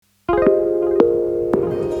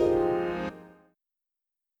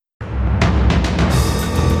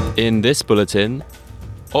In this bulletin,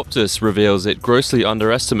 Optus reveals it grossly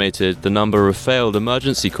underestimated the number of failed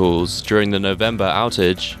emergency calls during the November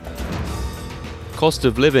outage. Cost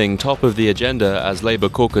of living top of the agenda as Labour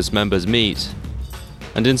caucus members meet.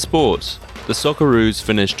 And in sport, the Socceroos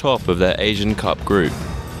finish top of their Asian Cup group.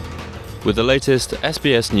 With the latest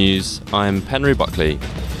SBS News, I'm Penry Buckley.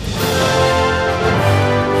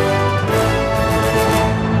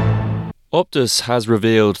 Optus has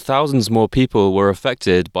revealed thousands more people were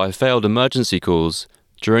affected by failed emergency calls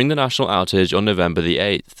during the national outage on November the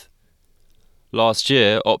 8th. Last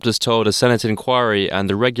year, Optus told a Senate inquiry and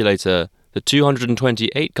the regulator that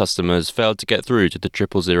 228 customers failed to get through to the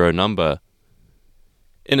 000 number.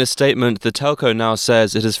 In a statement, the telco now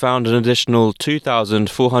says it has found an additional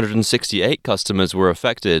 2,468 customers were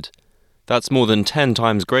affected. That's more than 10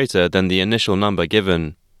 times greater than the initial number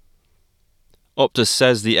given. Optus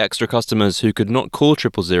says the extra customers who could not call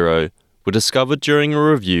 000 were discovered during a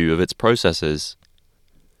review of its processes.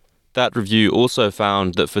 That review also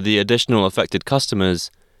found that for the additional affected customers,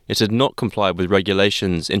 it had not complied with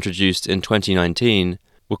regulations introduced in 2019,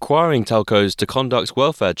 requiring telcos to conduct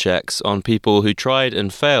welfare checks on people who tried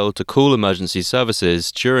and failed to call emergency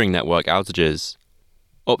services during network outages.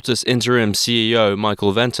 Optus interim CEO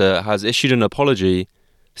Michael Venter has issued an apology,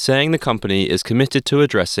 saying the company is committed to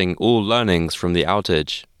addressing all learnings from the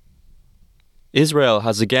outage. Israel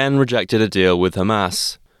has again rejected a deal with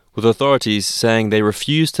Hamas, with authorities saying they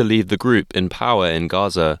refuse to leave the group in power in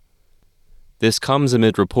Gaza. This comes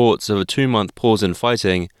amid reports of a 2-month pause in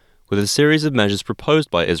fighting, with a series of measures proposed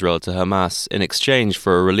by Israel to Hamas in exchange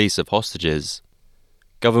for a release of hostages.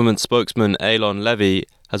 Government spokesman Eylon Levy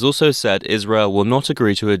has also said Israel will not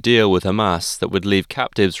agree to a deal with Hamas that would leave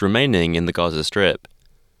captives remaining in the Gaza Strip.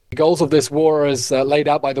 The goals of this war, as laid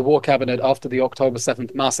out by the War Cabinet after the October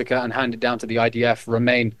 7th massacre and handed down to the IDF,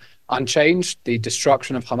 remain unchanged. The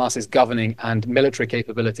destruction of Hamas's governing and military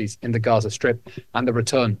capabilities in the Gaza Strip and the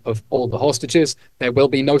return of all the hostages. There will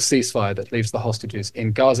be no ceasefire that leaves the hostages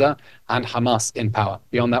in Gaza and Hamas in power.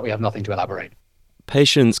 Beyond that, we have nothing to elaborate.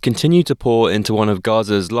 Patients continue to pour into one of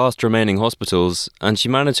Gaza's last remaining hospitals, and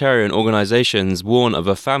humanitarian organizations warn of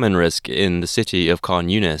a famine risk in the city of Khan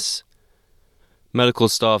Yunis. Medical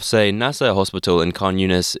staff say Nasser Hospital in Khan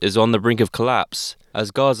Yunis is on the brink of collapse,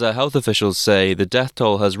 as Gaza health officials say the death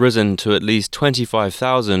toll has risen to at least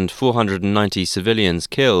 25,490 civilians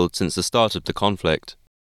killed since the start of the conflict.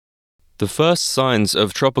 The first signs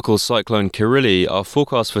of tropical cyclone Kirili are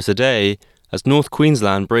forecast for today as North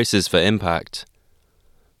Queensland braces for impact.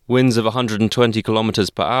 Winds of 120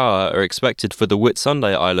 km per hour are expected for the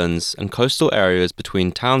Whitsunday Islands and coastal areas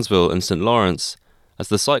between Townsville and St Lawrence as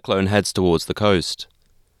the cyclone heads towards the coast.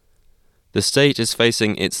 The state is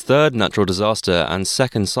facing its third natural disaster and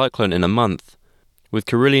second cyclone in a month, with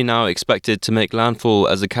Kirili now expected to make landfall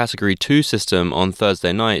as a Category 2 system on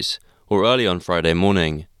Thursday night or early on Friday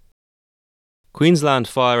morning. Queensland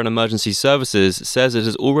Fire and Emergency Services says it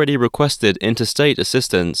has already requested interstate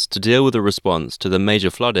assistance to deal with a response to the major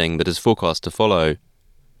flooding that is forecast to follow.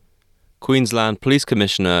 Queensland Police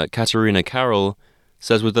Commissioner Katarina Carroll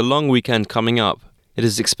says with the long weekend coming up, it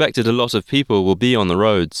is expected a lot of people will be on the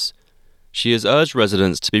roads. She has urged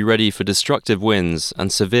residents to be ready for destructive winds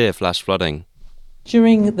and severe flash flooding.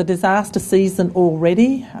 During the disaster season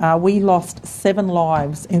already, we lost 7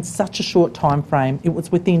 lives in such a short time frame. It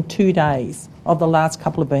was within 2 days of the last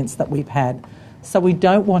couple of events that we've had. So we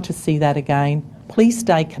don't want to see that again. Please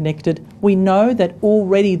stay connected. We know that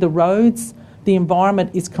already the roads, the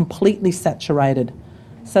environment is completely saturated.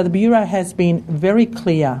 So the Bureau has been very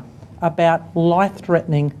clear about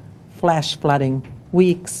life-threatening flash flooding. We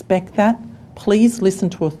expect that. Please listen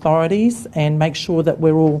to authorities and make sure that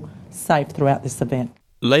we're all safe throughout this event.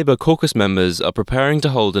 Labour caucus members are preparing to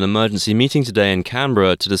hold an emergency meeting today in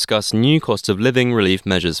Canberra to discuss new cost of living relief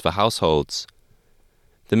measures for households.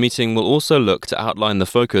 The meeting will also look to outline the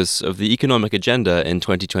focus of the economic agenda in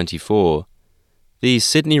 2024. These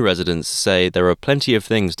Sydney residents say there are plenty of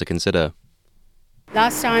things to consider.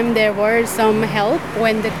 Last time there were some help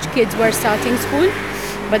when the kids were starting school,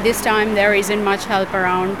 but this time there isn't much help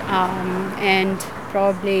around and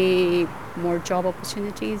probably more job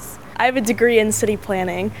opportunities. I have a degree in city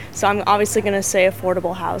planning, so I'm obviously going to say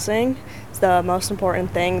affordable housing. It's the most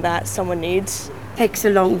important thing that someone needs. It takes a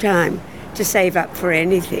long time to save up for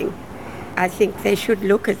anything. I think they should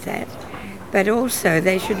look at that, but also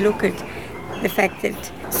they should look at the fact that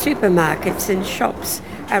supermarkets and shops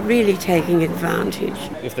are really taking advantage.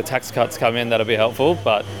 If the tax cuts come in, that'll be helpful,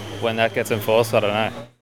 but when that gets enforced, I don't know.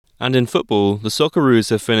 And in football, the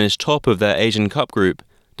Socceroos have finished top of their Asian Cup group,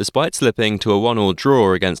 despite slipping to a 1-1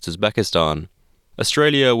 draw against Uzbekistan.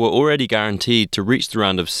 Australia were already guaranteed to reach the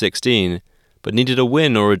round of 16, but needed a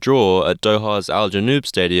win or a draw at Doha's Al Janoub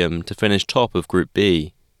Stadium to finish top of Group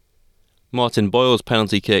B. Martin Boyle's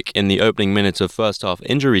penalty kick in the opening minute of first half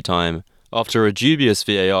injury time, after a dubious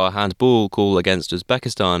VAR handball call against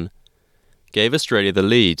Uzbekistan, gave Australia the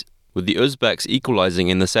lead, with the Uzbeks equalising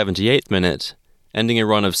in the 78th minute, ending a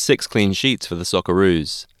run of 6 clean sheets for the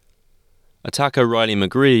Socceroos. Attacker Riley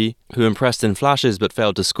McGree, who impressed in flashes but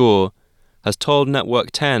failed to score, has told Network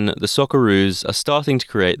 10 the Socceroos are starting to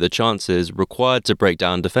create the chances required to break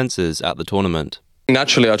down defences at the tournament.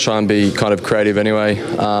 Naturally, I try and be kind of creative anyway,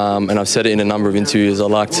 and I've said it in a number of interviews. I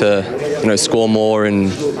like to, score more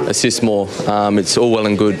and assist more. It's all well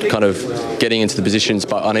and good, kind of getting into the positions,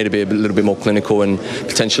 but I need to be a little bit more clinical. And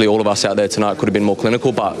potentially, all of us out there tonight could have been more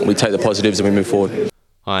clinical, but we take the positives and we move forward.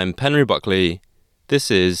 I'm Penry Buckley. This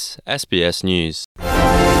is SBS News.